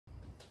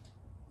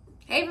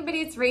Hey everybody,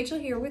 it's Rachel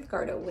here with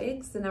Gardeaux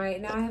wigs, and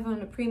right now I have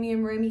on a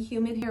premium Remy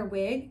human hair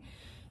wig.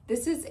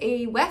 This is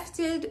a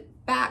wefted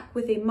back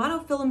with a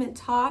monofilament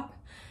top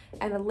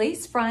and a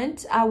lace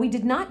front. We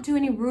did not do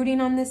any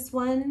rooting on this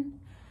one.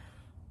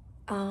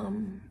 I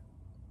know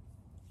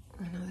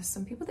there's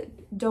some people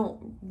that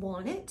don't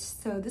want it,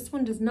 so this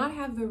one does not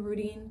have the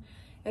rooting.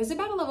 It was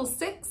about a level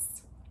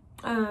 6.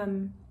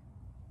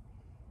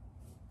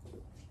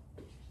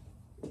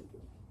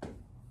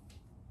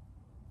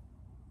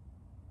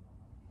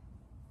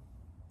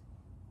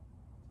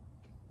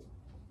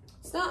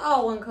 It's not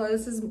all one color.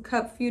 This is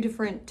a few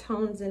different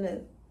tones in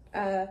it.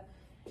 So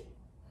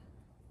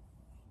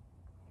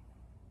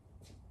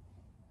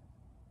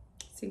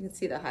you can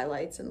see the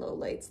highlights and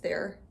lowlights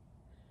there.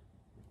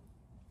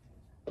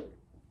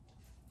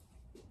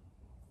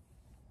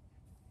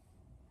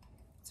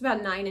 It's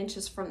about 9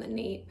 inches from the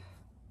nape.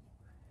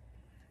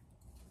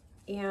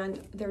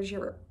 And there's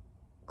your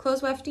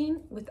close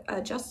wefting with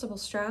adjustable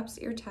straps,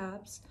 ear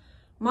tabs,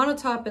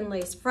 monotop and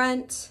lace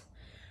front.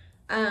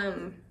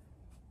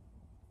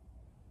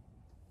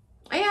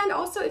 And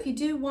also, if you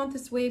do want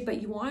this wig,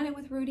 but you want it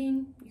with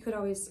rooting, you could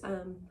always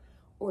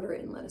order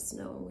it and let us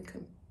know, and we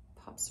can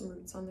pop some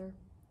roots on there.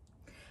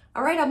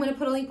 All right, I'm going to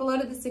put a link below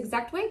to this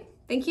exact wig.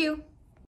 Thank you.